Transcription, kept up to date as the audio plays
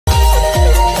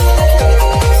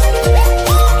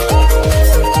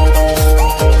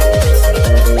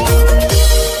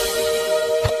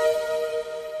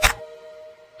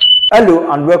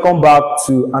Hello and welcome back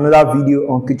to another video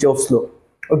on Kirchhoff's law.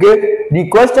 Okay, the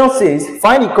question says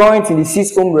find the current in the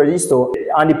 6 ohm resistor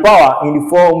and the power in the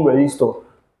 4 ohm resistor.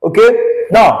 Okay,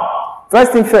 now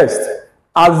first thing first,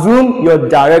 assume your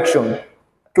direction: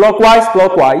 clockwise,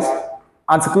 clockwise,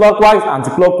 anti-clockwise,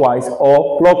 anti-clockwise,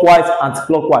 or clockwise,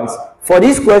 anti-clockwise. For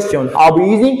this question, I'll be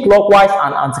using clockwise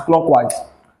and anti-clockwise.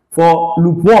 For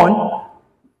loop 1,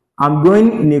 I'm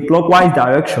going in a clockwise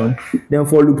direction. Then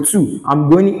for loop 2, I'm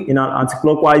going in an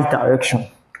anti-clockwise direction.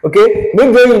 Okay,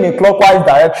 me going in a clockwise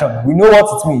direction, we know what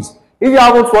it means. If you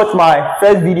haven't watched my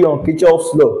first video on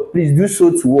Kirchhoff's law, please do so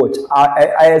to watch.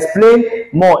 I explain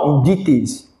more in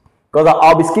details because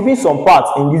I'll be skipping some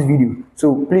parts in this video.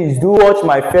 So please do watch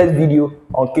my first video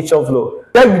on Kirchhoff's law.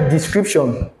 Check the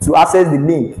description to access the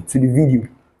link to the video.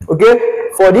 Okay,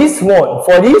 for this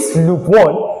loop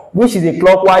 1, which is a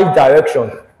clockwise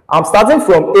direction, I'm starting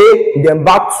from A, then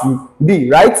back to B,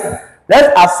 right? Let's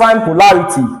assign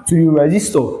polarity to the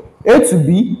resistor. A to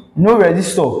B, no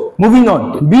resistor. Moving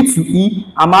on, B to E,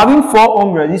 I'm having 4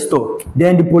 ohm resistor.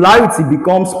 Then the polarity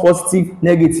becomes positive,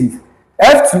 negative.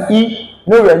 F to E,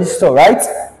 no resistor, right?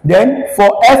 Then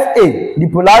for FA, the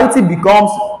polarity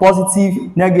becomes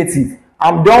positive, negative.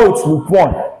 I'm done with loop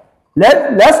 1.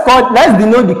 Let's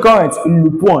denote the current in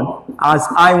loop 1 as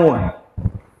I1.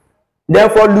 Then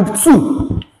for loop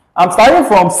 2, I'm starting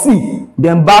from C,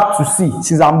 then back to C,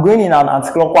 since I'm going in an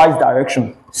anti-clockwise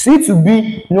direction. C to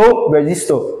B, no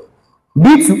resistor.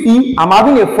 B to E, I'm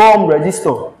having a 4 ohm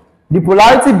resistor. The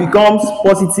polarity becomes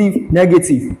positive,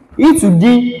 negative. E to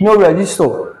D, no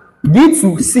resistor. D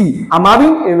to C, I'm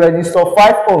having a resistor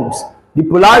 5 ohms. The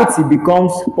polarity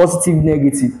becomes positive,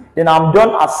 negative. Then I'm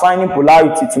done assigning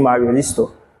polarity to my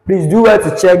resistor. Please do well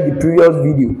to check the previous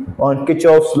video on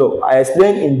Kirchhoff's law. I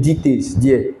explained in details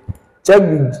there. Check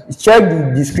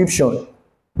the description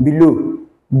below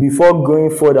before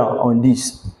going further on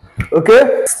this.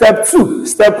 Okay, step 2.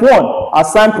 Step 1,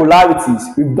 assign polarities.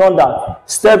 We've done that.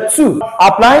 Step 2,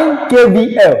 applying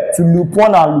KVL to loop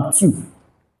 1 and loop 2.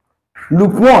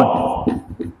 Loop 1,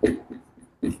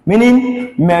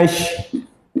 meaning mesh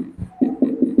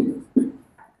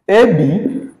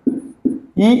AB,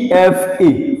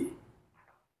 EFA.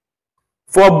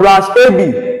 For branch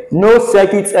AB, no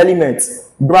circuit elements.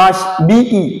 Branch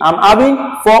BE, I'm having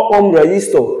 4 ohm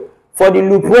resistor. For the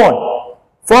loop 1,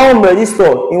 4 ohm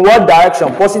resistor in what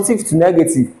direction? Positive to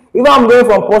negative. If I'm going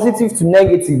from positive to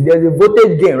negative, there's a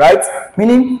voltage gain, right?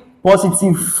 Meaning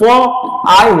positive 4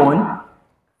 I1.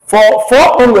 For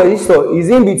 4 ohm resistor is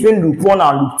in between loop 1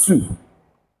 and loop 2.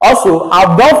 Also,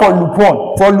 I've done for loop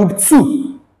 1. For loop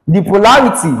 2, the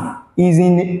polarity is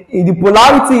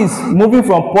moving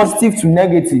from positive to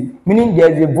negative, meaning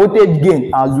there is a voltage gain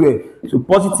as well. So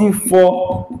positive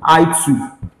 4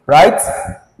 I2, right?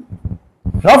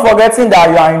 Not forgetting that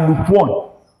you are in loop 1.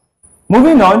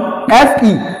 Moving on,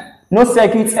 FE, no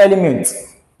circuit element.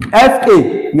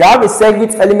 FA, you have a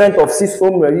circuit element of 6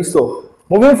 ohm resistor.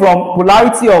 Moving from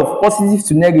polarity of positive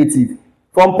to negative.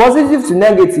 From positive to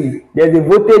negative, there is a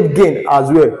voltage gain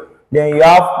as well. Then you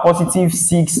have positive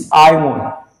 6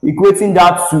 I1. Equating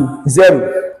that to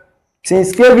 0.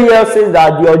 Since KVL says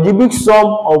that the algebraic sum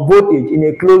of voltage in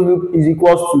a closed loop is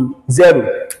equals to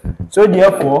 0. So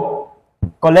therefore,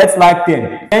 collect like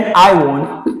 10. 10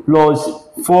 I1 plus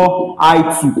 4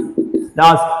 I2.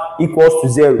 That's equals to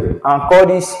 0. And call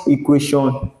this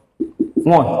equation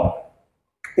 1.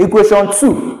 Equation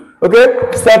 2.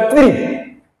 Okay, step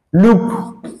 3.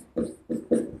 Loop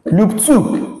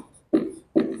 2.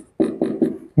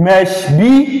 Mesh B.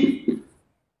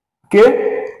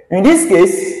 Okay, in this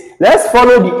case, let's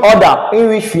follow the order in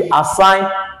which we assign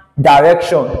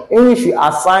direction,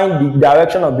 the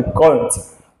direction of the current.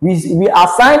 We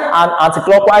assign an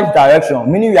anti-clockwise direction,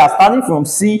 meaning we are starting from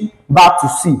C back to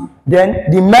C.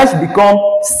 Then the mesh becomes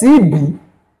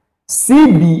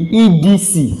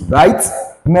CBEDC, right?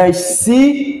 Mesh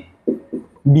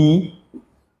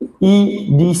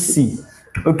CBEDC.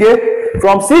 Okay,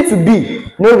 from C to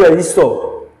B, no resistor.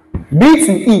 B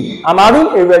to E, I'm having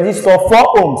a resistor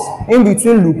 4 ohms in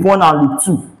between loop 1 and loop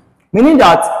 2. Meaning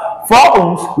that 4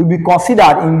 ohms will be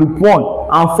considered in loop 1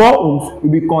 and 4 ohms will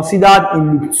be considered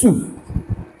in loop 2.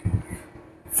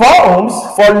 4 ohms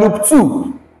for loop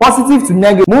 2, positive to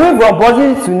negative. Moving from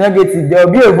positive to negative, there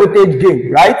will be a voltage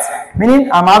gain, right? Meaning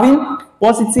I'm having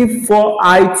positive 4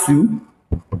 I2,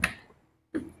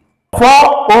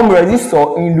 4 ohm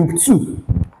resistor in loop 2.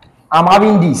 I'm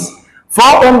having this.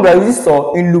 4 ohm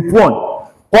resistor in loop 1,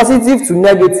 positive to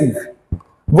negative,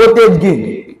 voltage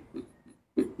gain.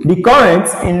 The current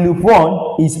in loop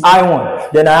 1 is I1.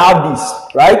 Then I have this,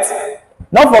 right?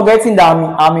 Not forgetting that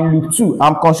I'm in loop 2.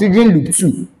 I'm considering loop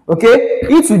 2. Okay,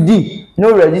 E to D,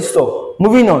 no resistor.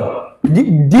 Moving on,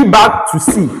 D back to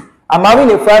C. I'm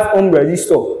having a 5 ohm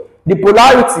resistor. The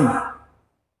polarity,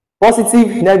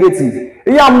 positive, negative.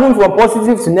 If you are moving from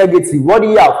positive to negative, what do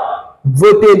you have?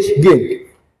 Voltage gain.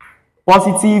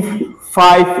 Positive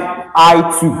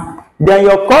 5I2. Then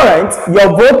your current, your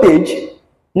voltage,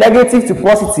 negative to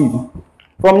positive.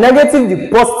 From negative to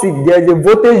positive, there is a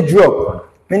voltage drop,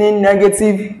 meaning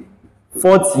negative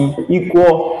 40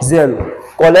 equals 0.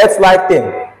 Collect like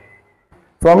 10.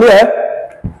 From here,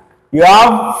 you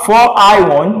have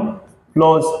 4I1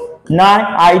 plus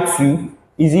 9I2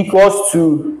 is equals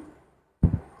to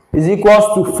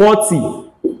 40.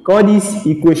 Call this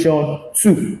equation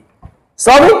 2.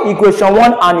 Solving equation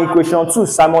 1 and equation 2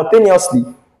 simultaneously.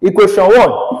 Equation 1,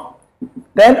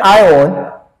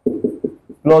 10I1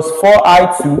 plus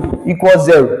 4I2 equals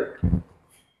 0,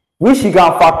 which you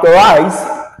can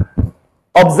factorize.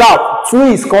 Observe, 2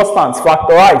 is constant.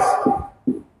 Factorize.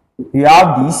 You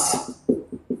have this.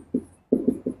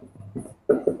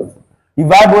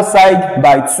 Divide both sides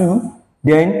by 2.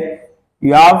 Then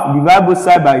you have divide both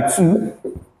sides by 2.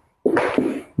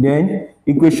 Then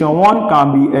equation 1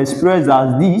 can be expressed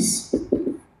as this.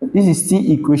 This is still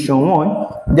equation 1.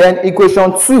 Then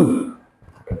equation 2,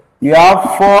 you have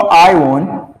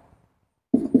 4I1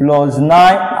 plus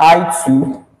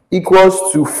 9I2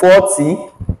 equals to 40.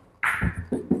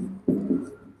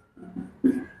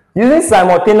 Using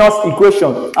simultaneous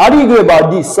equation. How do you go about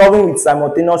this? Solving with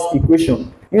simultaneous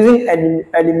equation. Using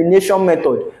elimination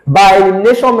method. By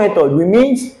elimination method, we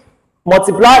mean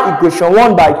multiply equation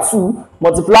 1 by 2,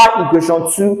 multiply equation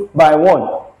 2 by 1.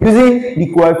 Using the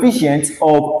coefficient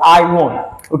of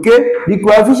I1. Okay? The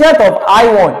coefficient of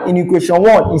I1 in equation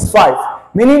 1 is 5.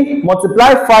 Meaning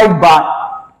multiply 5 by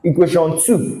equation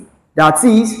 2. That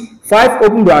is 5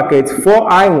 open bracket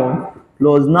 4I1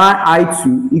 plus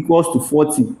 9I2 equals to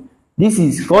 40. This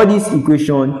is call this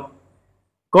equation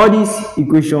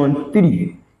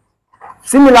 3.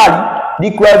 Similarly,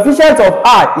 the coefficient of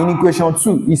I in equation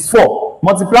 2 is 4.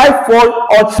 Multiply 4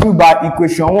 all through by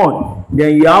equation 1.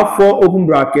 Then you have 4 open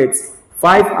brackets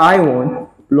 5I1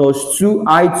 plus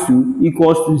 2I2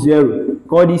 equals to 0.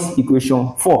 Call this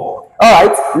equation 4.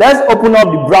 Alright, let's open up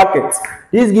the bracket.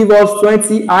 This gives us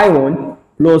 20I1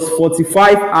 plus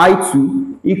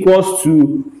 45I2 equals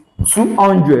to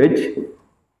 200.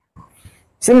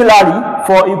 Similarly,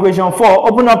 for equation 4,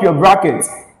 open up your bracket.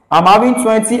 I'm having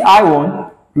 20I1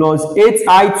 plus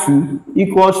 8I2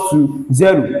 equals to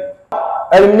 0.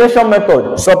 Elimination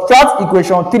method. Subtract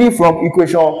equation 3 from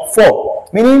equation 4.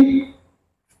 Meaning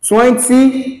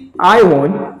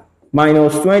 20I1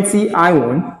 minus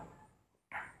 20I1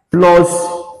 plus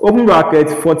open bracket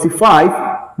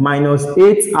 45 minus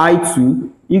 8I2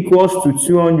 equals to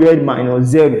 200 minus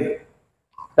 0.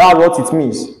 That's what it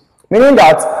means. Meaning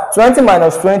that 20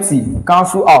 minus 20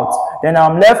 cancel out. Then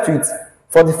I'm left with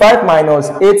 45 minus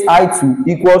 8I2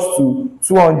 equals to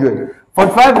 200.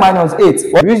 45 minus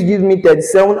 8, which gives me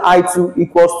 37I2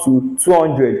 equals to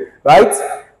 200. Right?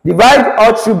 Divide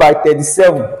all through by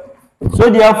 37. So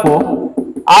therefore,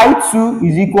 I2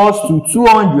 is equals to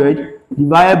 200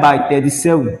 divided by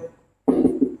 37.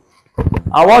 And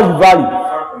what's the value?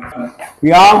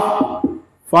 We have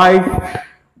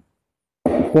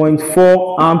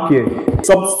 5.4 ampere.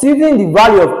 Substituting the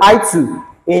value of I2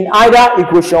 in either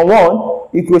equation 1,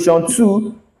 equation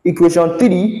 2, equation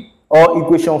 3, or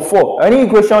equation 4. Any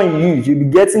equation you use, you'll be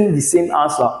getting the same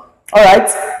answer. Alright,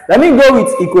 let me go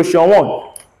with equation 1.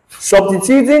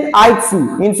 Substituting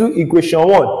I2 into equation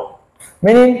 1,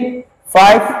 meaning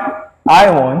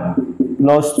 5I1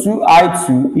 plus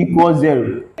 2I2 equals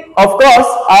 0. Of course,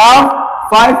 I have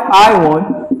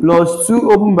 5I1 plus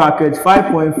 2 open bracket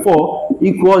 5.4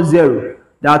 equals 0.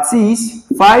 That is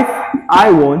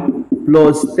 5I1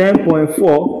 plus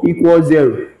 10.4 equals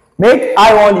 0. Make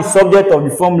I1 the subject of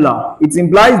the formula. It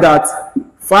implies that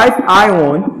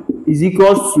 5I1 is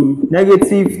equals to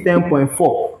negative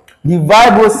 10.4.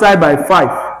 Divide both sides by 5.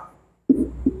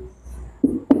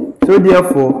 So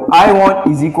therefore, I1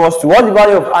 is equals to, what's the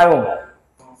value of I1?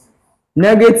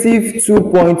 Negative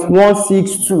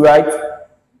 2.162, right?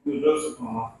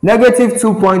 Negative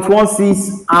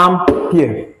 2.16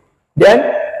 ampere.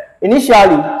 Then,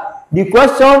 initially, the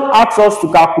question asks us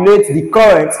to calculate the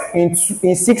current in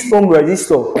 6 ohm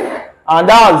resistor, and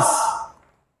that's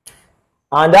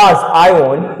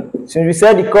I1. Since we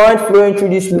said the current flowing through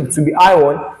this loop to be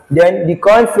I1, then the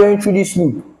current flowing through this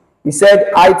loop, we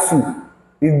said I2.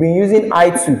 We've been using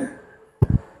I2.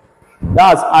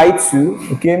 That's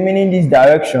I2, okay, meaning this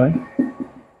direction.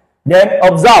 Then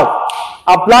observe,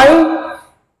 applying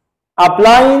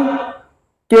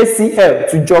KCL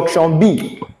to junction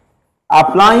B.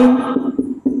 applying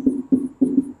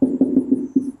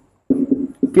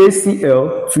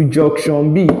KCL to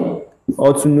junction B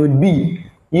or to node B,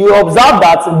 you observe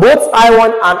that both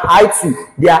I1 and I2,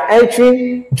 they are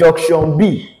entering junction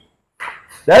B.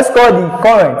 Let's call the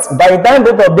current, by the time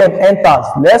both of them enters,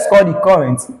 let's call the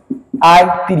current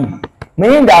I3,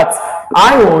 meaning that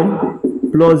I1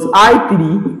 plus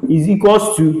I3 is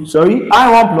equals to,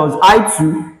 I1 plus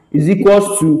I2 is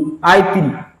equals to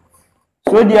I3.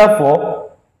 So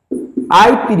therefore,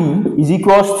 I3 is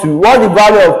equals to, what's the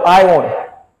value of I1?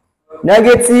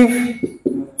 Negative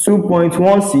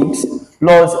 2.16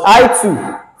 plus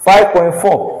I2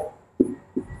 5.4.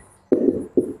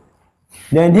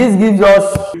 Then this gives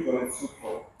us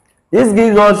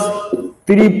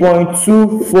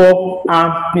 3.24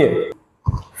 ampere.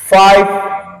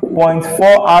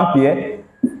 5.4 ampere.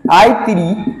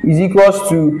 I3 is equals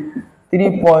to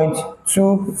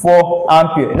 3.24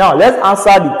 ampere. Now let's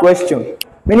answer the question.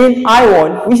 Meaning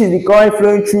I1, which is the current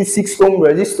flowing through 6 ohm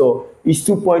resistor, is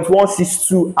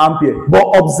 2.162 ampere. But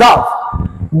observe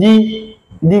the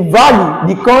value,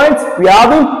 the current, we are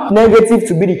having negative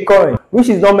to be the current, which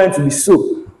is not meant to be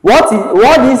so. What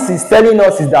this is telling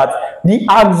us is that the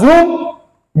assumed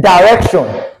direction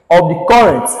of the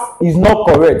current is not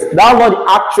correct. That's not the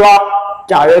actual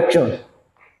direction.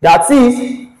 That is,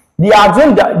 the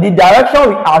direction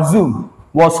we assume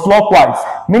was clockwise,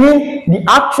 meaning the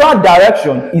actual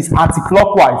direction is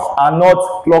anti-clockwise and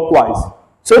not clockwise.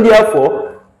 So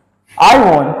therefore,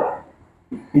 I1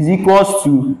 is equals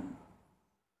to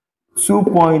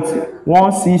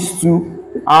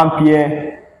 2.162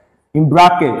 ampere in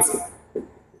brackets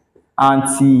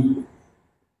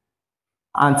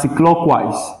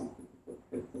anti-clockwise.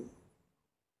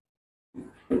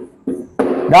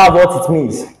 That's what it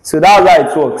means. So that's how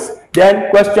it works. Then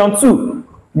question 2,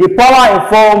 the power in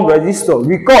 4 ohm resistor.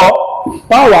 Recall,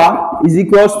 power is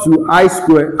equals to I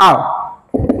square R.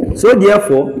 So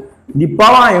therefore, the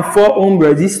power in 4 ohm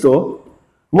resistor,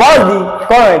 what's the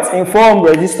current in 4 ohm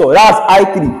resistor? That's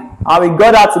I3, and we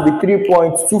got that to be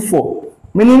 3.24,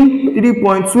 meaning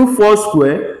 3.24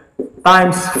 square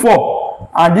times 4,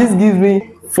 and this gives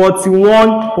me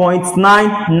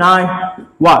 41.99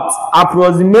 watts,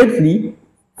 approximately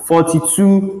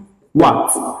 42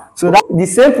 watts. So that's the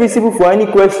same principle for any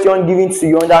question given to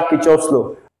you under Kirchhoff's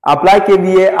law. Apply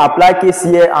KVL, apply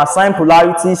KCL, assign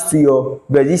polarities to your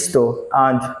resistor,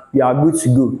 and you are good to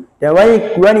go. Then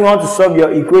when you want to solve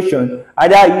your equation,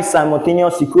 either use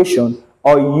simultaneous equation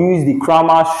or use the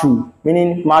Cramer's rule,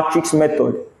 meaning matrix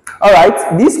method.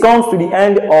 Alright, this comes to the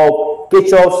end of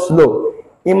Kirchhoff's law.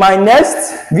 In my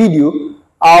next video,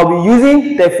 I'll be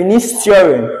using Thevenin's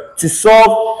theorem to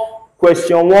solve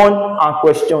question 1 and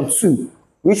question 2,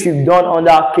 which we've done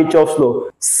under Kirchhoff's law.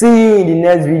 See you in the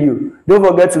next video. Don't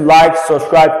forget to like,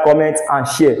 subscribe, comment, and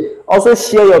share. Also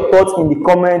share your thoughts in the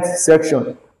comment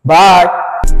section. Bye.